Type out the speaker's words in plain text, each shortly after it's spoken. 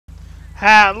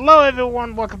Hello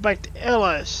everyone, welcome back to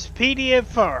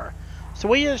lspdfr. So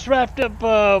we just wrapped up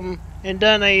and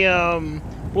done a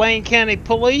Blaine County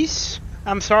Blaine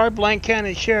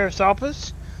County Sheriff's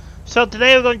Office. So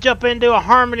today we're going to jump into a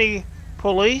Harmony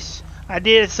Police. I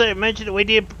did mention that we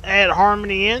did add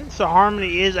Harmony in, so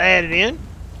Harmony is added in.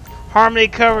 Harmony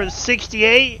covers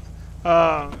 68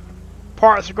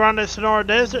 parts of Grande Sonora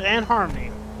Desert and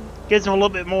Harmony. Gives them a little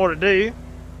bit more to do.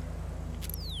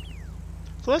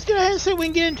 So let's get ahead and see what we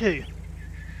can get into.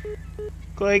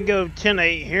 Go ahead and go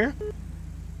 10-8 here.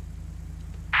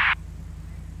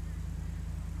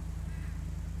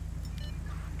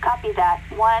 Copy that.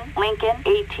 1, Lincoln,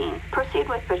 18. Proceed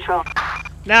with patrol.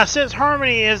 Now, since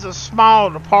Harmony is a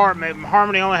small department,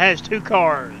 Harmony only has 2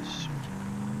 cars.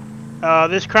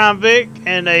 This Crown Vic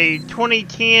and a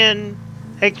 2010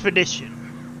 Expedition.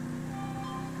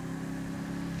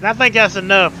 And I think that's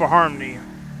enough for Harmony.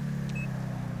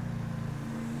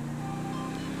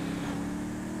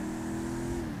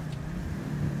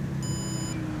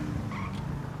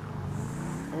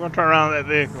 I'm gonna turn around that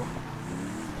vehicle.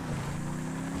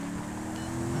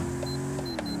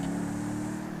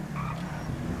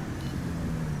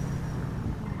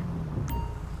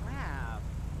 Wow.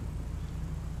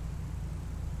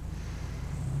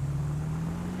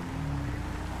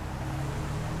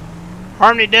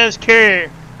 Harmony does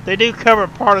carry. They do cover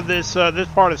part of this. This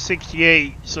part of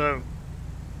 68. So.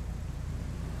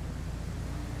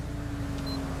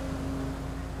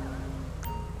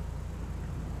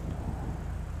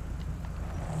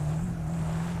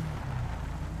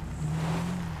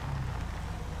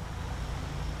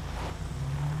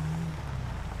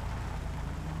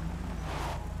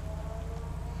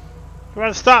 We're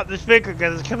going to stop this vehicle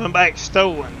because it's coming back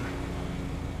stolen.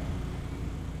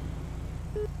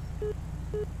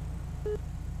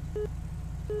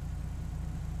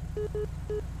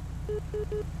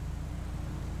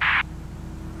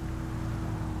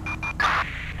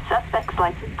 Suspect's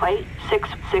license plate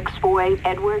 6648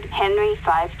 Edward Henry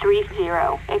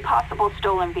 530. A possible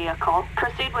stolen vehicle.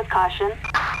 Proceed with caution.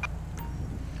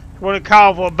 We're going to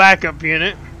call for a backup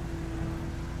unit.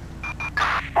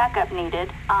 Backup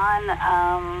needed on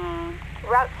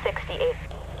Route 68.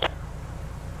 This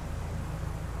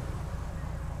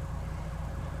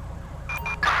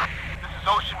is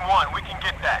Ocean 1. We can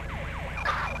get that.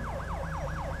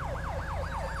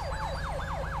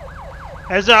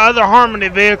 There's the other Harmony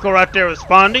vehicle right there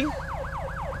responding.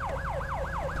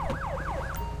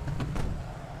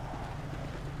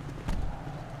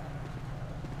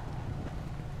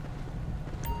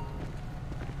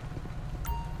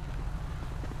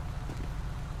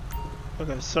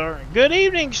 Okay, sir. Good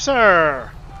evening, sir.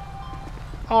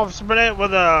 Officer Burnett with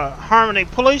the Harmony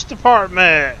Police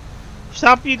Department.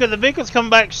 Stop you because the vehicle's come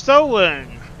back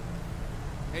stolen.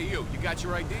 Hey you got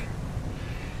your ID?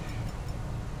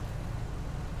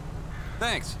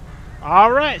 Thanks.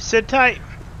 Alright, sit tight.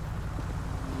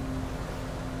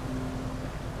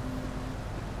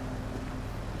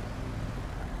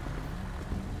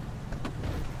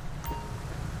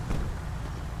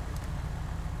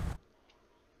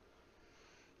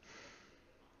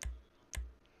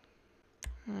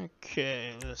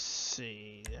 Okay, let's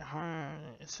see.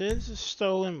 It says it's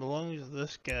stolen, belongs to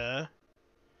this guy.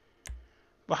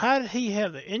 But how did he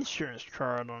have the insurance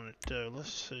card on it though?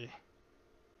 Let's see.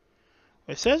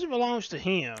 It says it belongs to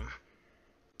him.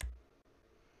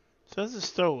 It says it's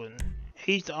stolen.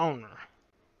 He's the owner.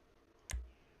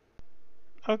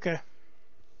 Okay.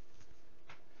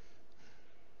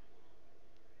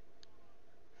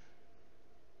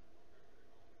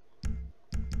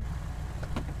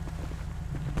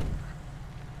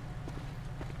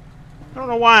 I don't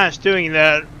know why it's doing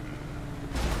that.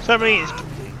 Somebody is...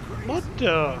 What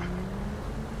the...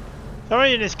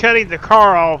 Somebody is cutting the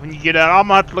car off when you get out. I'm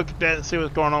gonna have to look at that and see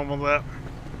what's going on with that.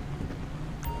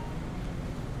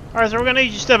 Alright, so we're gonna need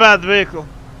you to step out of the vehicle.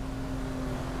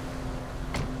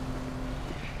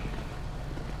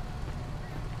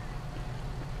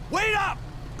 Wait up!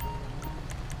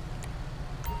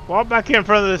 Walk back in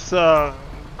front of this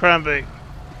Crown Vic.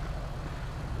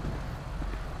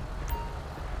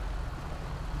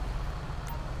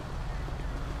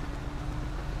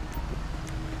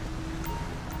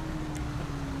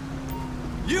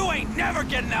 You ain't never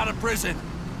getting out of prison!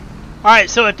 Alright,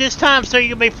 so at this time, sir,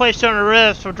 you'll be placed under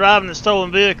arrest for driving a stolen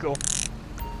vehicle.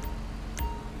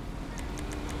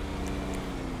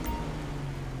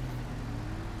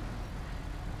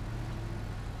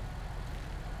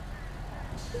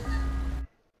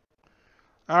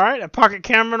 Alright, a pocket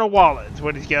camera and a wallet is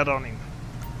what he's got on him.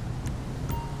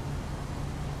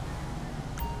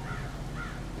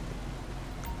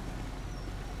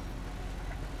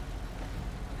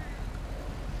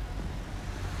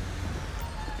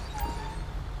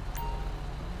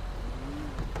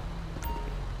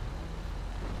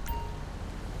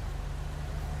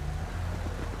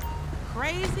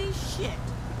 crazy shit.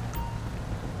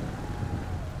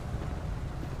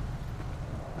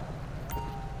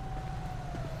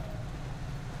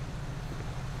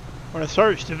 I'm gonna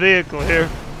search the vehicle here.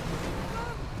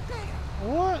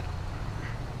 What?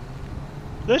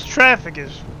 This traffic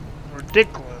is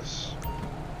ridiculous.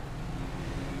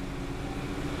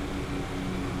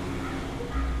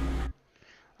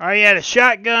 Alright, he had a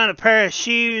shotgun, a pair of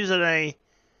shoes, and a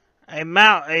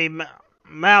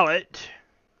mallet.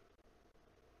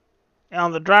 And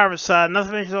on the driver's side,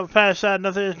 nothing mentioned on the passenger side,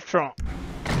 nothing in the trunk.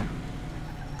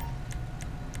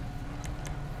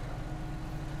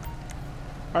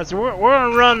 Alright, so we're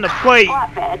gonna run the plate.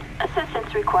 Flatbed.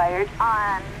 Assistance required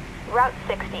on Route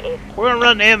 68. We're gonna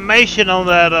run the information on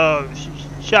that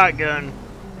shotgun.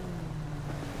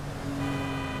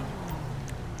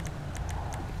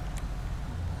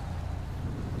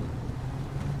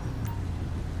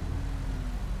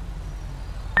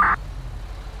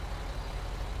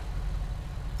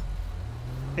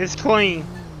 It's clean.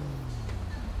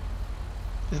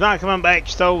 It's not coming back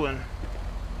stolen.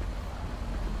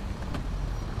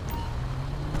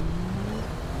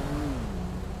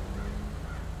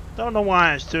 Don't know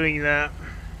why it's doing that.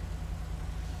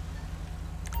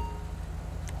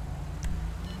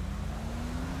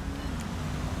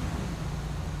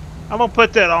 I'm gonna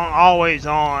put that on always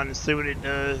on and see what it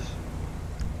does.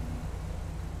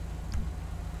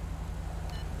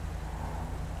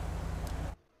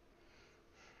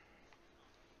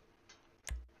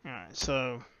 Alright,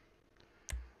 so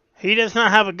he does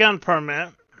not have a gun permit.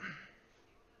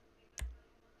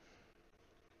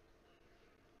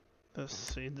 Let's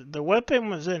see, the weapon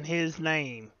was in his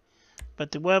name,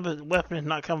 but the weapon is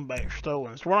not coming back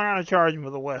stolen. So we're not gonna charge him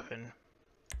with a weapon.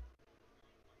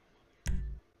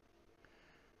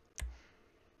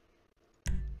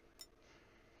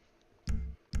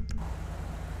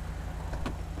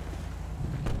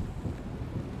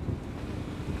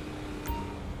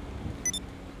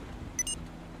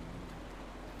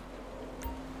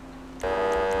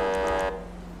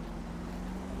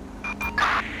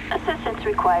 Assistance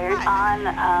required on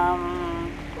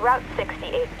Route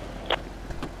 68.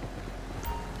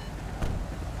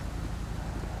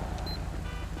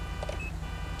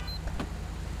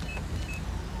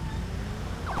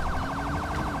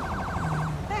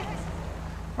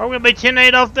 Are we gonna be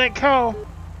 10-8 off that call?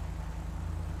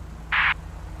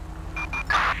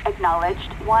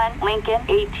 Acknowledged. 1 Lincoln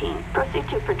 18. Proceed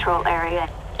to patrol area.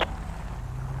 So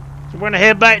we're gonna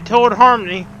head back toward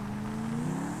Harmony.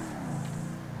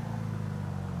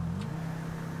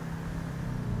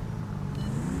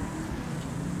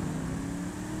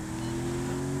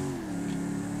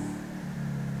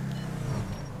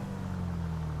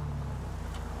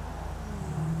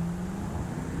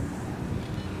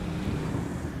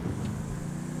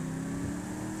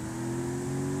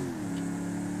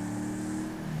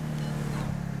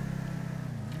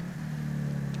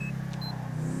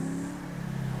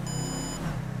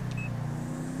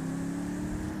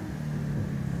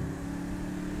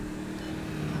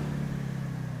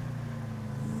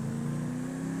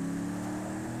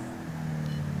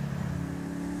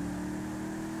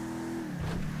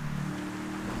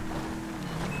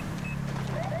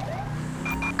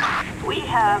 We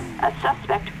have a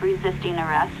suspect resisting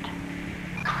arrest.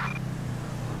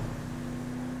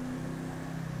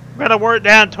 We're gonna work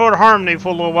down toward Harmony for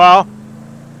a little while.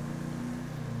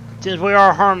 Since we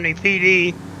are Harmony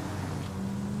PD,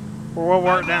 we'll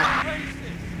work down.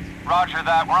 Roger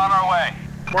that. We're on our way.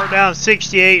 Work down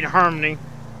 68 in Harmony.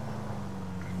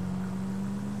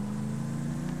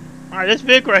 Alright, this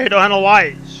vehicle right here don't have no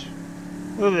lights.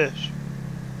 Look at this.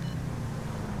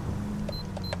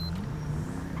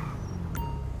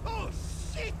 Oh,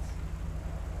 shit!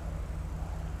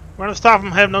 We're gonna stop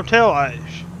them having no tail lights.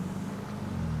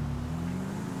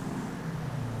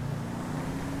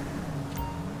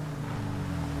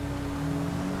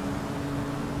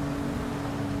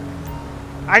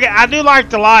 I do like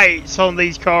the lights on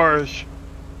these cars.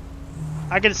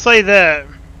 I can say that.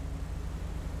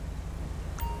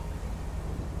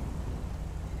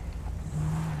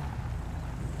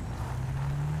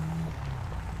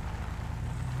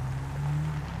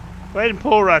 Go ahead and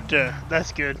pull right there.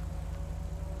 That's good.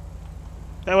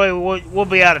 That way we'll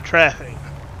be out of traffic.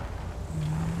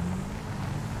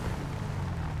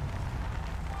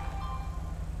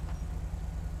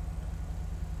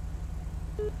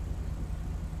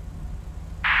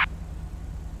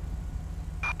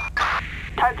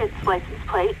 Target's license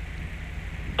plate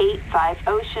 85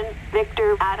 Ocean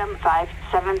Victor Adam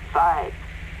 575.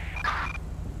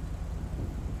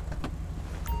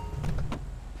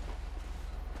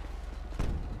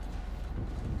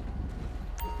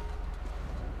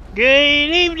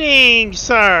 Good evening,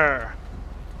 sir.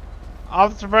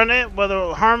 Officer Burnett with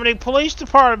the Harmony Police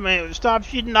Department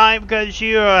stops you tonight because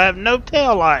you have no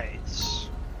taillights.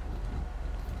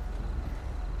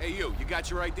 Hey, you got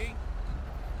your ID?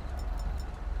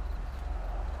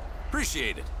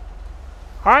 Appreciate it.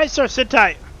 Alright, sir, sit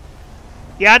tight.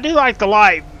 Yeah, I do like the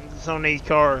lights on these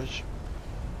cars.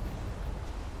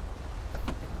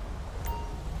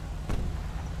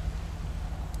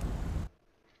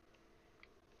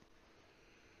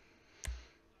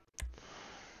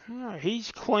 Alright,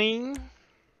 he's clean.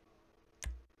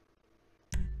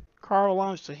 Car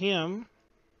belongs to him.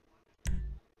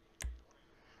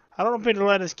 I don't know if it'll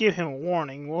let us give him a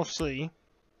warning. We'll see.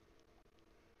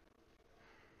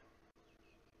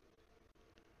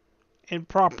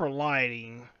 Improper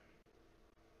lighting.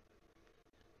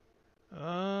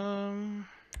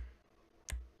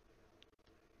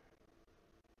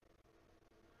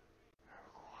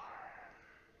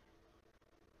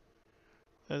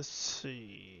 Let's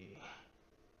see.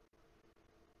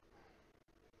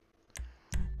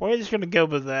 We're just gonna go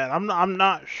with that. I'm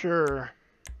not sure.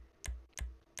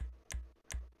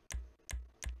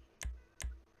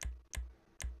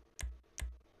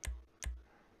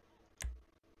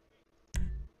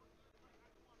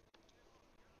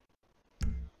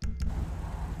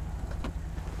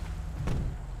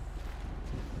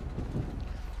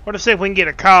 We'll see if we can get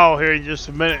a call here in just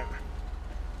a minute.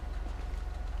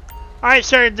 Alright,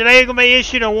 sir, today you're going to be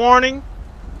issued a warning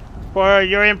for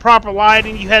your improper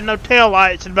lighting. You had no tail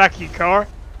lights in the back of your car.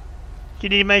 You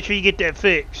need to make sure you get that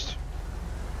fixed.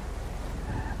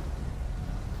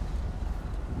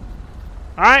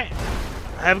 Alright,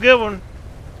 have a good one.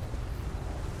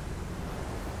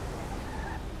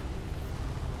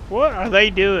 What are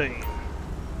they doing?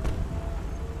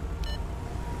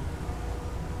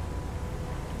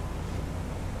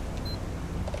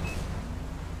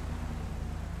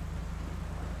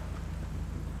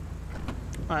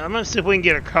 Alright, I'm gonna see if we can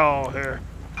get a call here.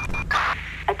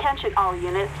 Attention all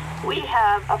units. We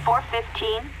have a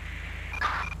 415.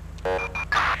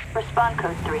 Respond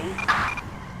code 3.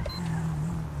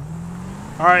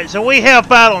 Alright, so we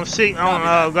help out on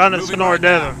Gun and Sonora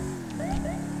Desert.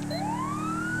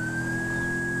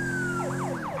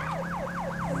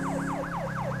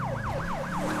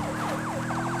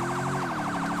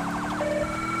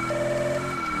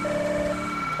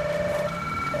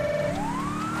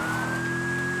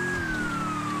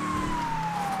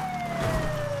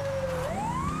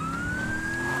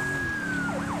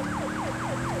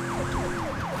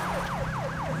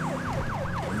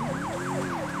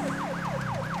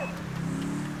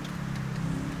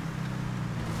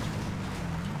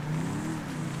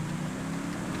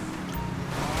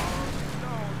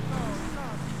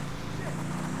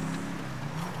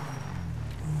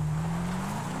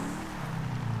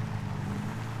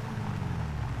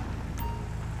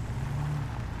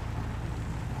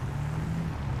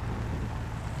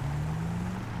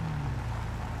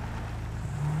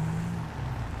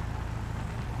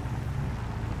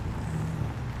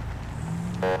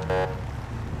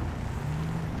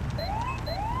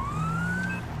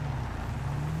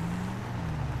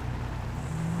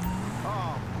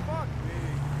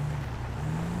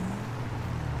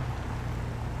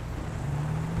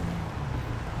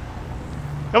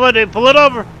 Come on, dude, pull it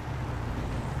over.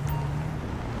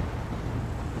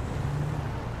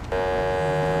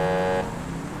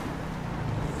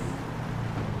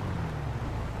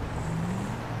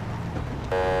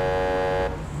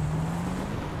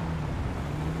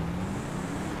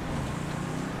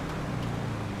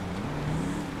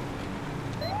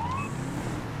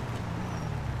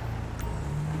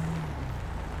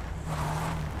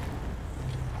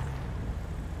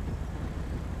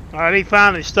 Alright, he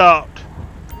finally stopped.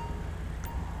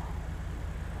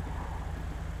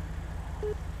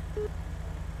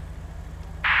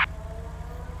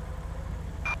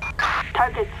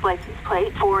 Target's license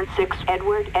plate 46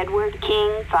 Edward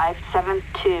King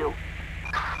 572.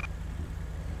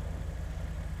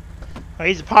 Oh,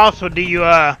 he's a possible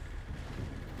DUI.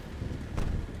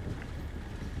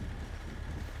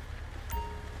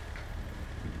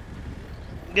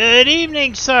 Good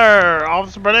evening, sir.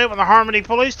 Officer Burnett with the Harmony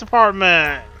Police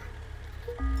Department.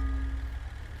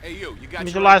 Hey, you got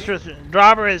Mr. your ID? License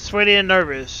driver is sweaty and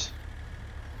nervous.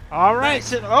 All right,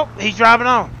 sit. Oh, he's driving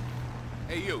on.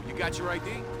 Hey, you got your ID?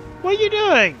 What are you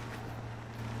doing?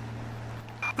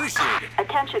 Appreciate it.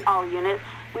 Attention all units.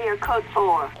 We are code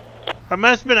 4. There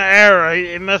must have been an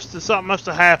error. Something must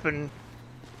have happened.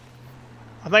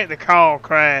 I think the call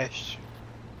crashed.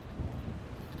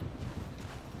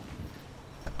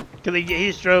 Cause he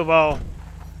just drove off.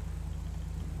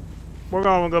 We're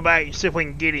gonna go back and see if we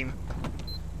can get him.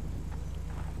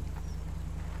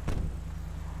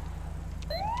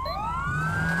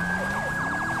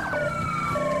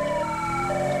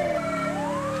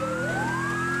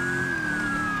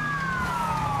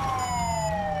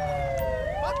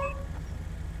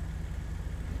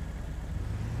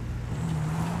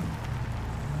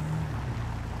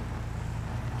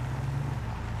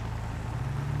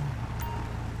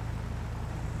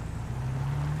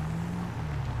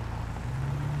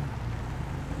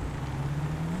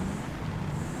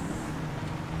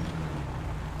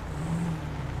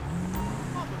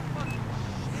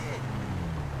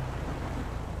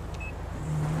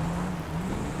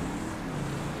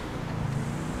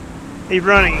 He's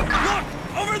running. Look!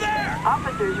 Over there!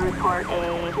 Officers report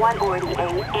a 148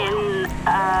 in,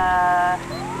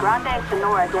 Grande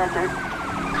Sonora Desert.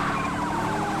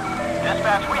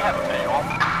 Dispatch, we have a visual.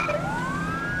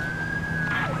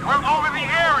 We're over the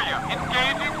area.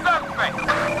 Engaging suspect.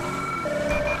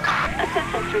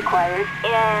 Assistance required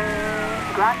in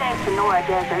Grande Sonora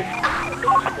Desert.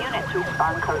 Units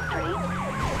respond code 3.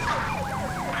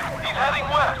 He's heading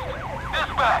west.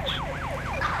 Dispatch.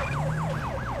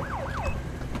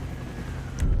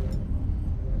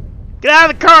 Get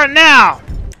out of the car now!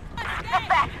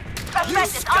 Dispatch!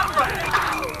 Suspect is on foot!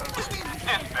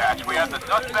 Dispatch, we have the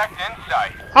suspect in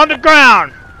sight. On the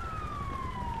ground!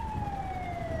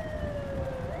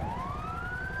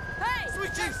 Hey!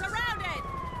 We're surrounded!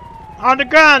 On the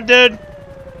ground, dude!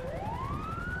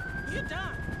 You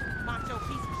done, macho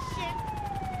piece of shit!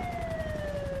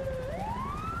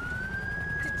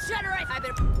 Degenerate! I've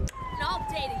been all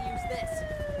day to use this.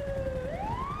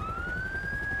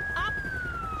 Up!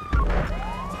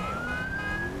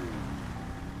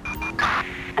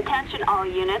 Attention all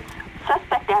units.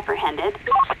 Suspect apprehended.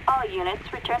 All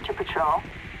units return to patrol.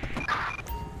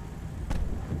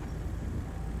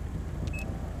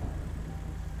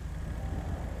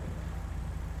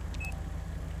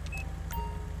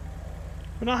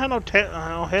 We don't have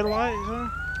no headlights, huh?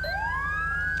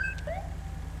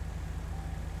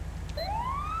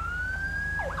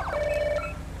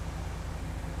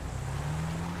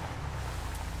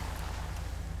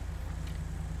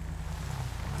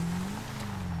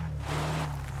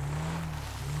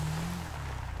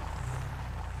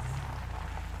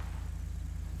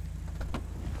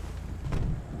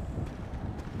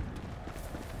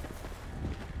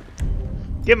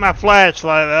 Get my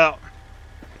flashlight out.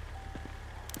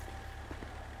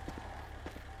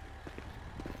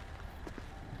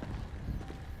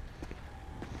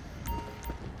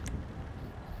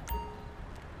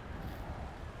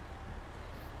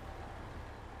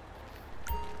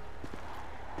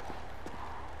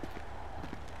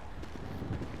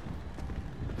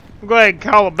 Go ahead and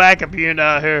call a backup unit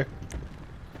out here.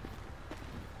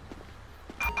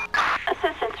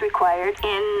 Assistance required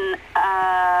in,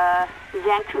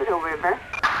 Zancudo River.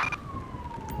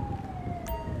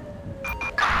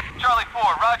 Charlie 4,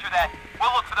 roger that.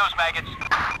 We'll look for those maggots.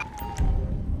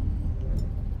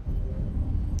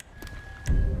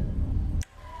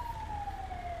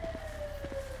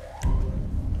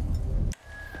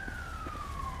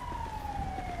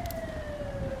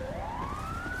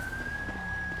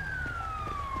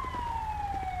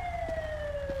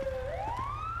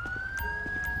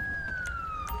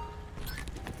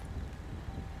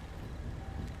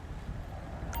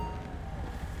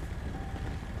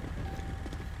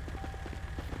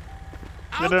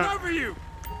 I'll cover you!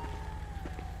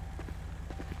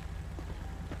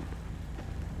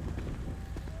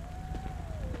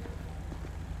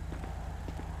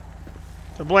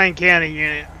 The Blaine County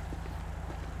unit.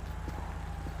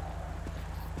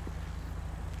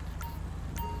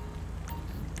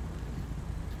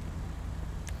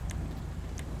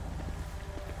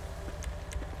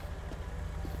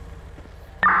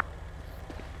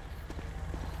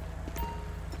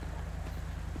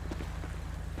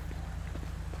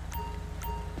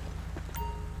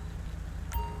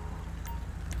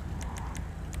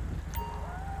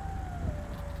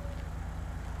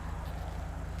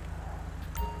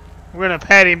 We're gonna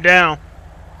pat him down.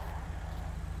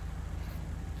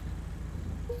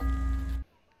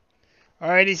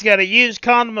 Alright, he's got a used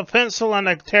condom, a pencil, and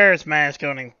a terrorist mask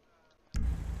on him.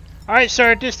 Alright,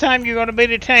 sir, at this time you're gonna be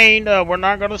detained. We're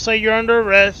not gonna say you're under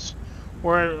arrest.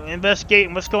 We're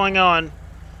investigating what's going on.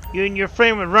 You and your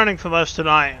friend were running from us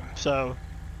tonight, so...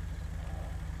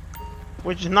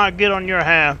 which is not good on your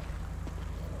half.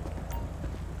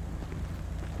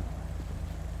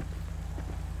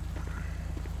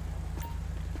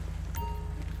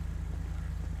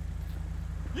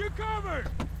 You covered!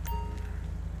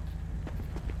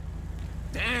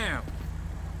 Damn!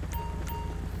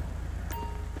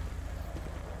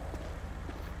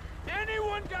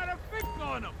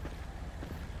 on him!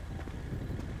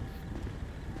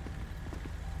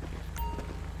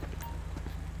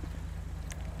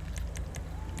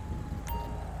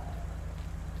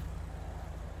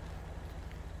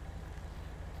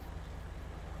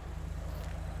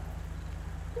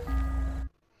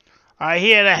 Alright,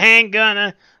 he had a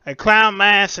handgun, a clown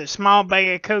mask, a small bag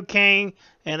of cocaine,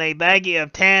 and a baggie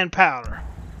of tan powder.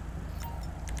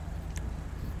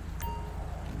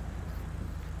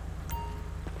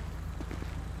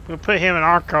 We'll put him in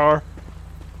our car.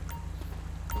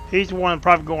 He's the one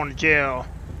probably going to jail.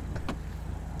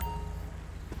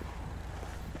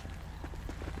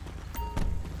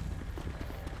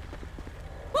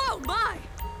 Whoa, my!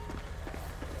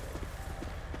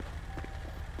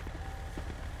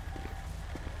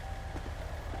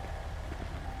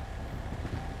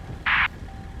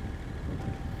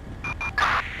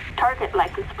 Target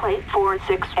license plate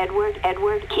 46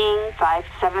 Edward King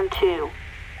 572.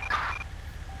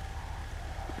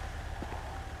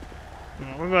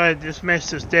 We're going to dismiss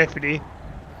this deputy.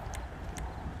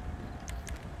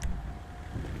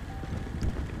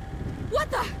 What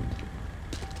the?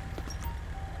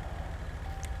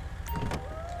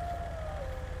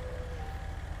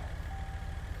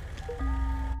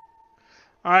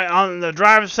 Alright, on the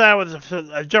driver's side was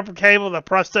a jumper cable, a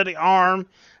prosthetic arm,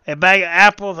 a bag of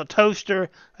apples, a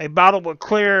toaster, a bottle of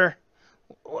clear,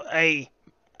 a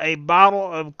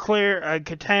bottle of clear, a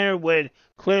container with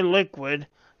clear liquid.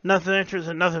 Nothing interest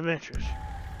and nothing of interest.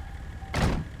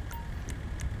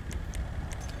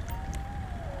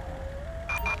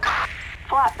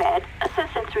 Flatbed.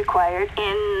 Assistance required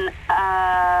in,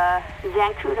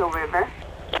 Zancudo River.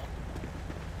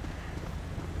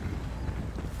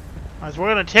 Alright, so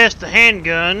we're going to test the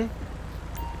handgun.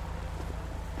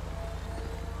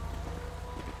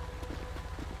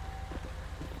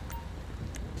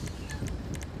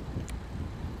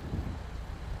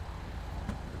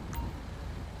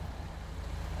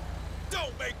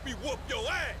 Don't make me whoop your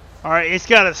ass! Alright, it's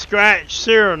got a scratch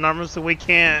serial number, so we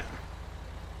can't.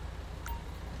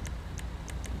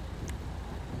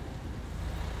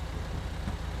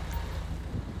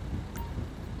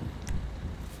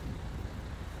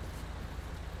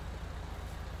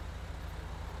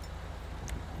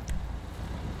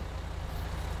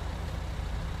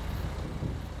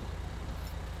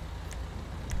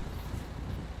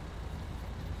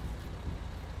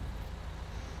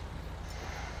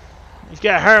 He's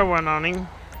got heroin on him.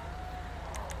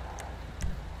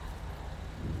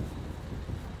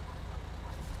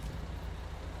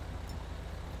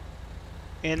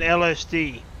 And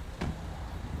LSD.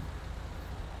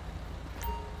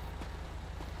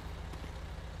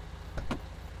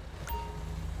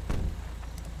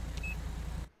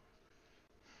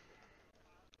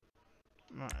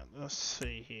 Alright, let's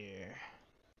see here.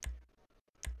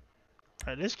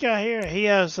 Alright, this guy here, he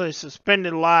has a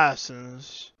suspended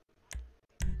license.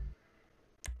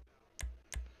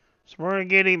 So we're gonna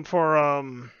get him for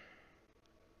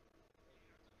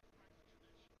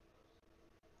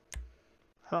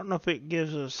I don't know if it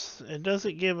gives us. It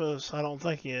doesn't give us. I don't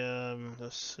think.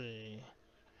 Let's see.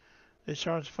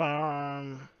 Discharge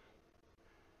firearm.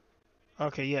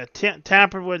 Okay, yeah.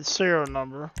 Tampered with serial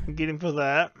number. We'll get him for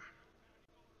that.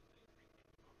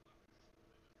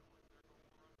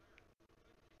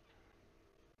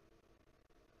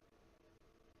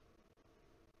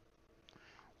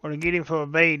 We're gonna get him for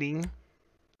evading.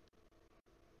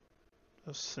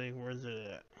 Let's see, where's it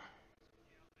at?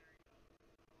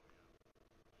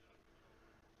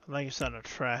 I think it's under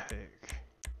traffic.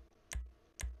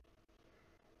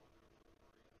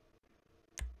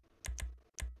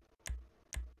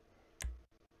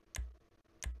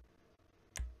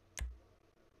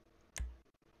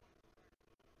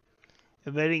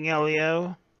 Evading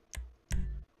LEO.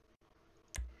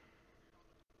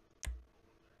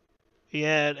 He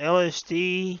had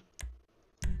LSD.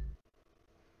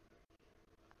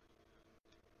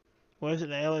 Was it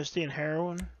the LSD and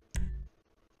heroin?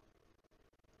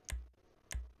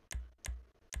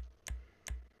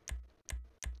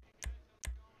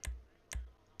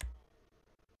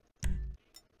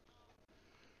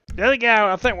 The other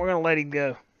guy, I think we're gonna let him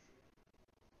go.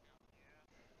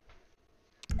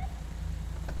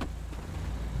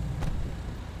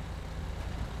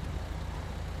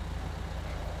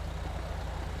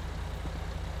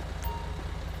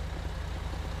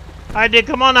 Alright, dude,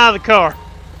 come on out of the car.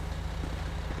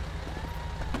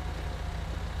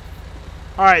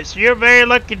 Alright, so you're very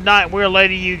lucky tonight. We're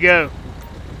letting you go.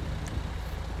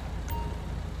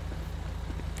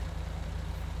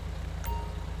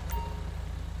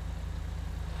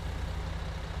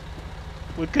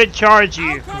 We could charge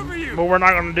you, but we're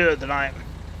not going to do it tonight.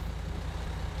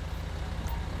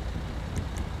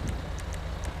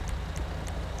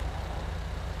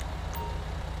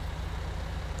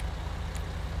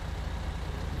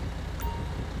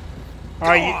 All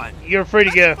right, you're free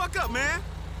to go. Fuck up, man.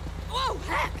 Whoa,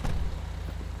 heck!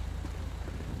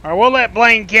 All right, we'll let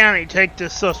Blaine County take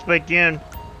this suspect in.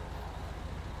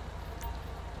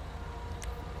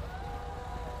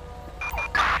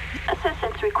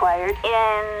 Assistance required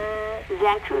in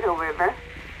Zancudo River.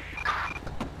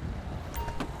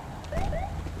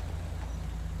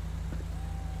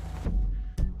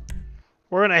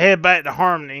 We're gonna head back to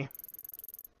Harmony.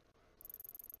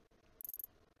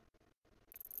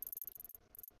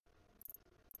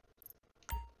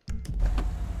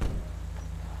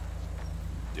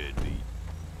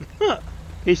 Deadbeat.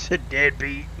 He said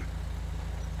deadbeat.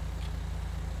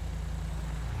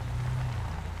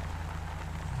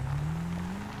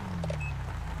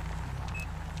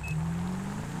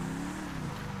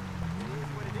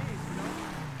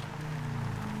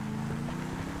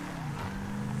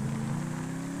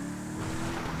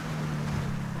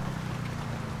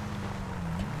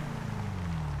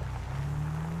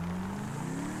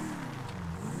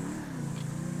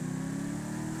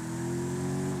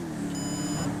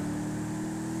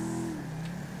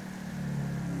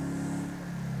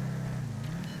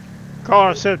 Call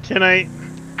ourselves 10-8.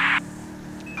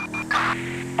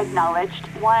 Acknowledged.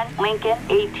 1 Lincoln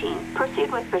 18. Proceed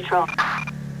with patrol.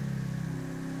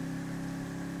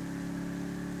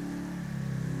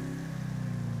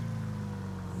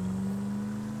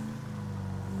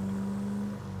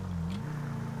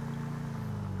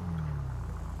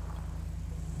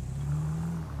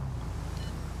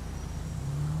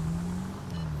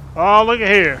 Oh, look at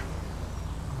here.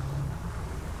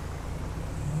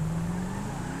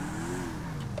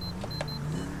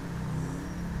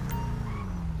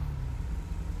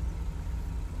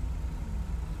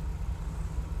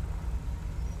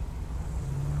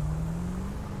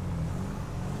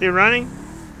 He running?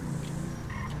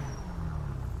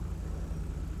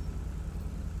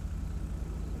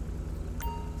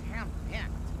 Damn it.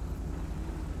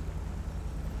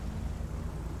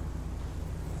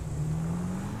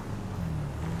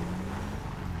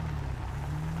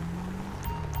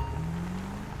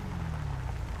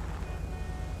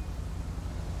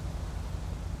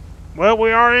 Well,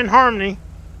 we are in Harmony.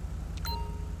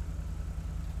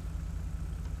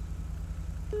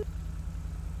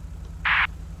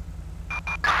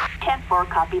 Four,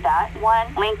 copy that.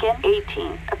 1 Lincoln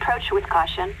 18. Approach with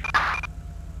caution.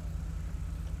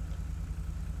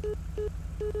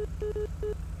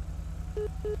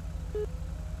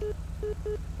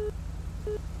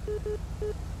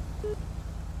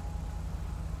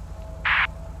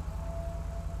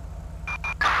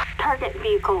 Target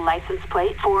vehicle license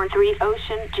plate 43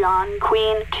 Ocean John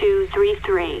Queen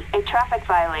 233. A traffic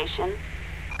violation.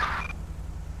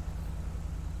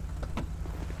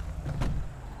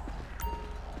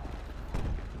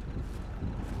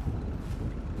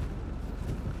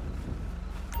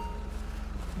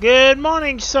 Good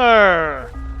morning, sir.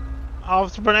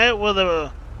 Officer Burnett with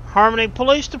the Harmony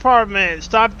Police Department.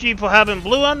 Stopped you for having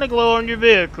blue underglow on your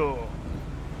vehicle.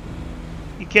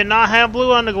 You cannot have blue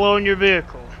underglow in your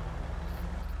vehicle.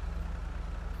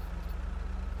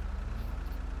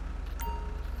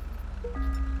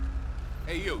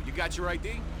 Hey, you got your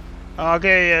ID?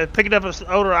 Okay, picking up an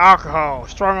odor of alcohol.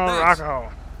 Strong odor of Thanks.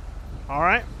 alcohol.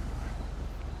 Alright.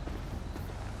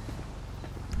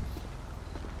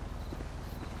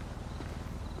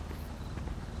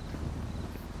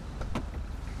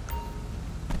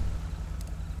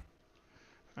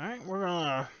 Alright, we're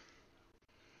gonna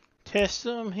test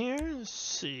him here. Let's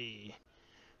see.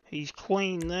 He's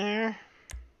clean there.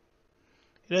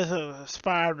 He does have a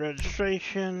expired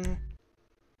registration.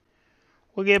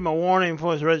 We'll give him a warning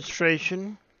for his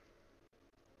registration.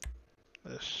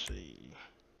 Let's see.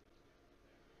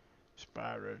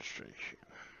 Expired registration.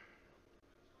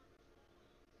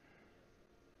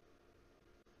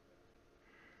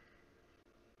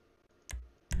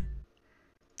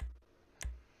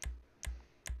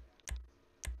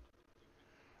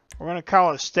 We're gonna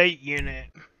call it state unit.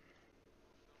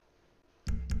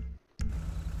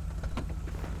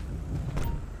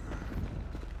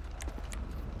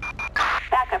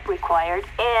 Backup required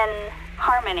in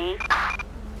Harmony.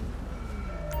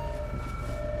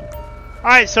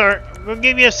 Alright, sir. We'll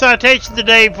give you a citation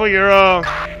today for your,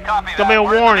 Copy gonna be a We're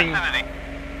in the warning vicinity.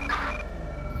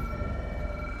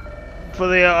 for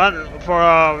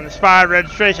the, expired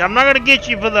registration. I'm not gonna get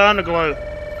you for the underglow.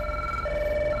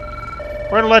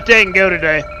 We're gonna let that go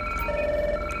today.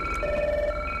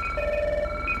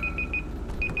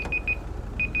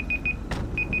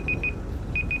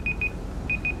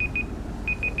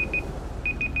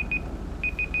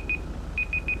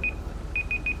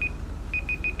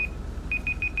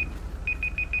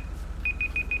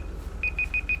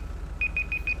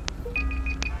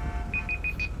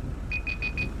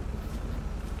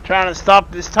 Trying to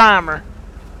stop this timer.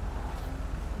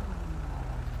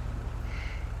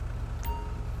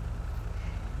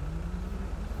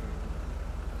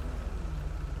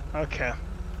 Okay.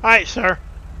 Alright, sir.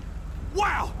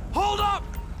 Wow! Hold up!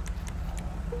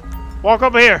 Walk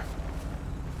over here.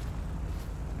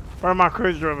 Where's my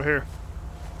cruiser over here?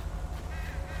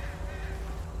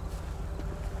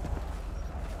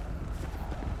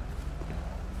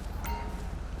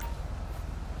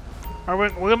 We're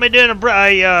gonna be doing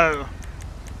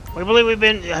we believe we've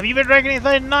been. Have you been drinking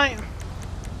anything tonight?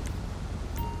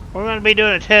 We're gonna be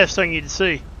doing a test on you to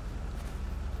see.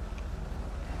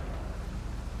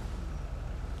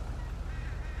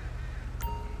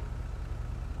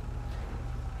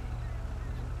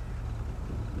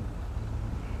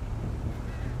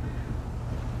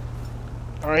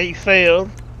 Alright, he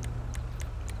failed.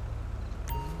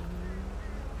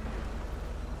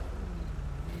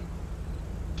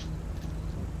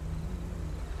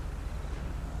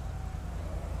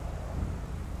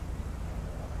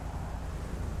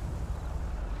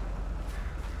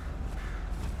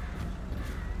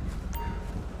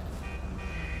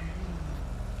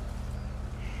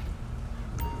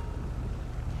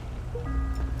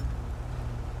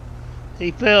 He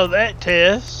failed that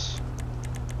test.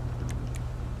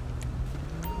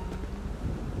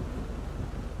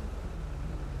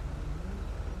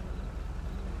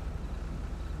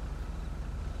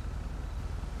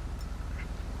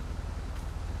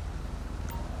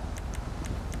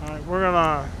 Alright, we're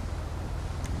gonna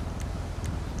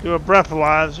do a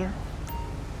breathalyzer.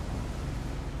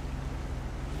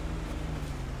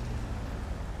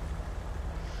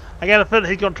 I got a feeling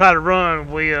he's gonna try to run if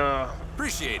we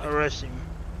Appreciate it. arrest him.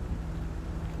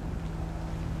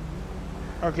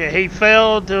 Okay, he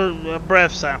failed to a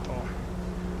breath sample.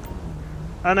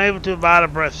 Unable to provide a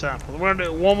breath sample. We're gonna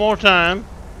do it one more time.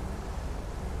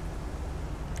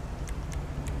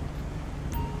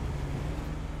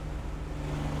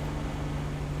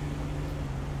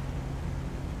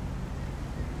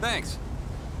 Thanks.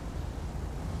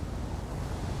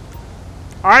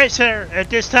 Alright, sir. At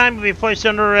this time, you'll be placed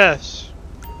under arrest.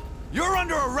 You're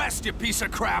under arrest, you piece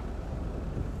of crap!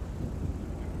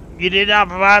 You did not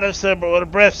provide us with a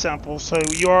breath sample, so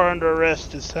you are under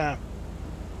arrest this time.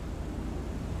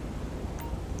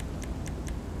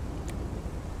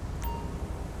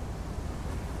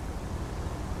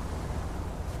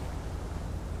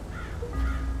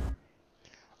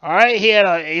 Alright, he had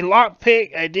a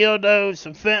lockpick, a dildo,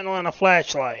 some fentanyl, and a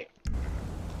flashlight.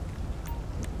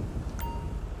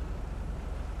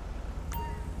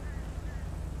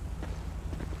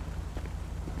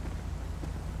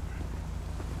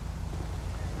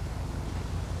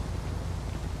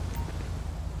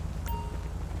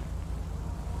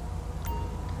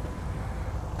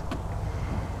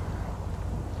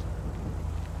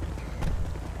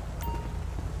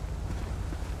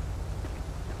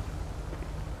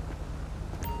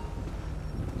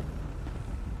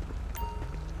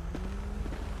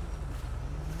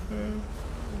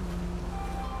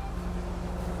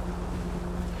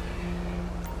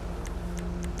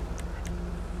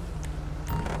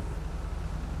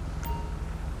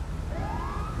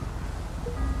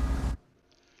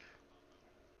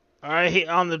 Alright, he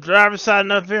on the driver's side,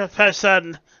 nothing. Passenger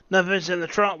side, nothing's in the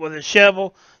trunk with a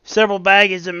shovel, several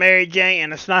baggies of Mary Jane,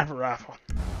 and a sniper rifle.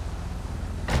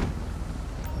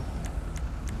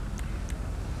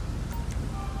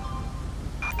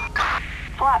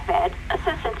 Flatbed.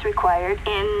 Assistance required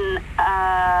in,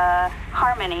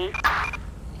 Harmony.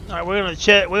 Alright, we're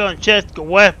gonna check the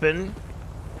weapon.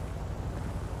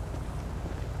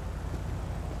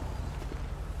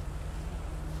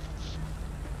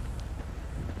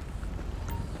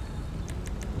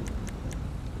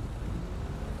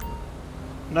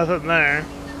 Nothing there.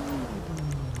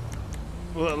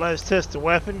 Well, let's test the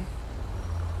weapon.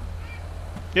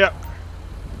 Yep.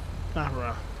 Not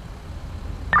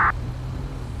right.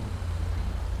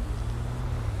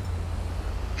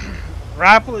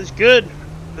 Rifle is good.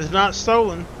 It's not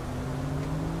stolen.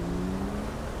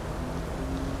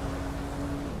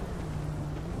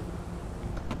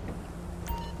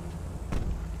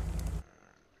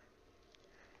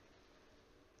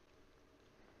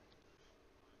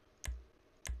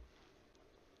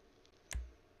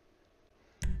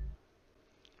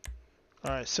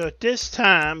 Alright, so at this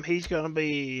time, he's going to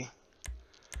be...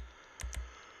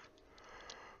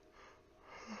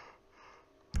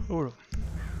 Ooh,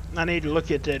 I need to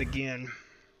look at that again.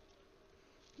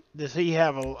 Does he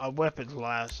have a weapons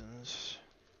license?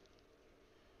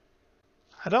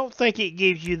 I don't think it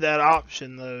gives you that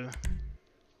option, though.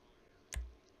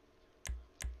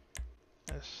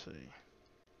 Let's see.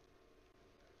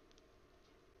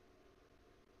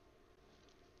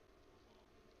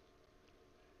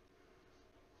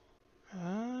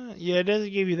 Yeah, it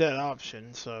doesn't give you that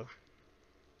option, so.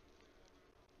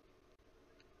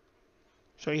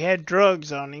 So he had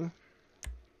drugs on him.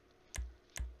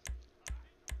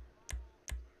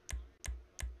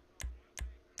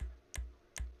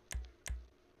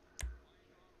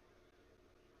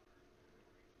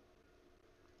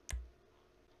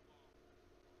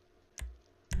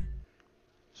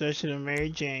 Possession of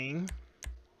Mary Jane.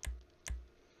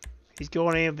 He's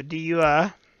going in for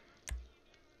DUI.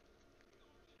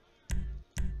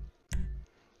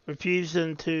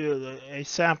 Refusing to a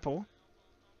sample.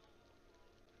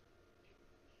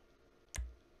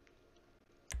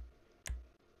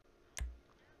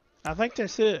 I think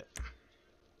that's it.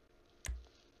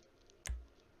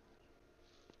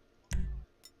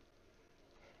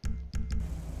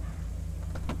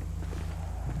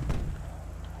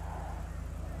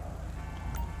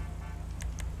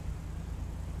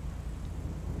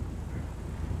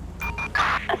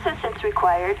 Assistance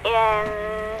required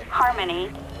in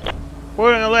Harmony.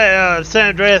 We're gonna let San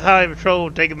Andreas Highway Patrol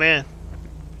take him in.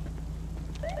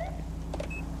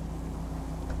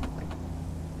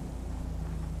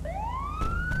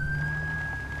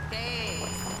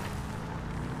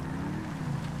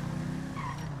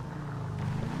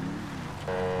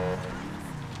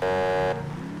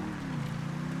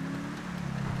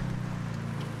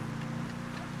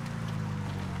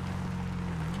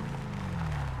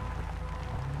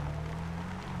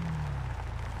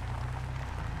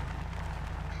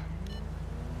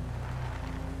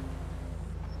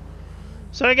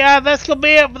 So guys, that's going to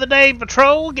be it for the day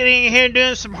patrol. Getting in here and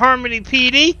doing some Harmony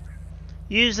PD.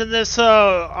 Using this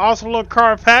awesome little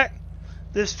car pack.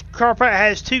 This car pack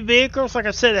has two vehicles. Like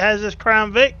I said, it has this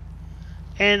Crown Vic.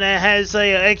 And it has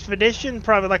a Expedition,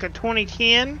 probably like a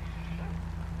 2010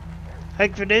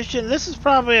 Expedition. This is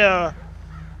probably a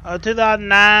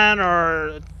 2009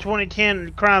 or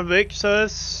 2010 Crown Vic. So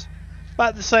it's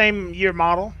about the same year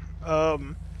model.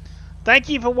 Thank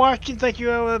you for watching. Thank you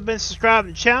for been subscribed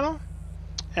to the channel.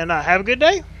 And have a good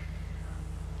day.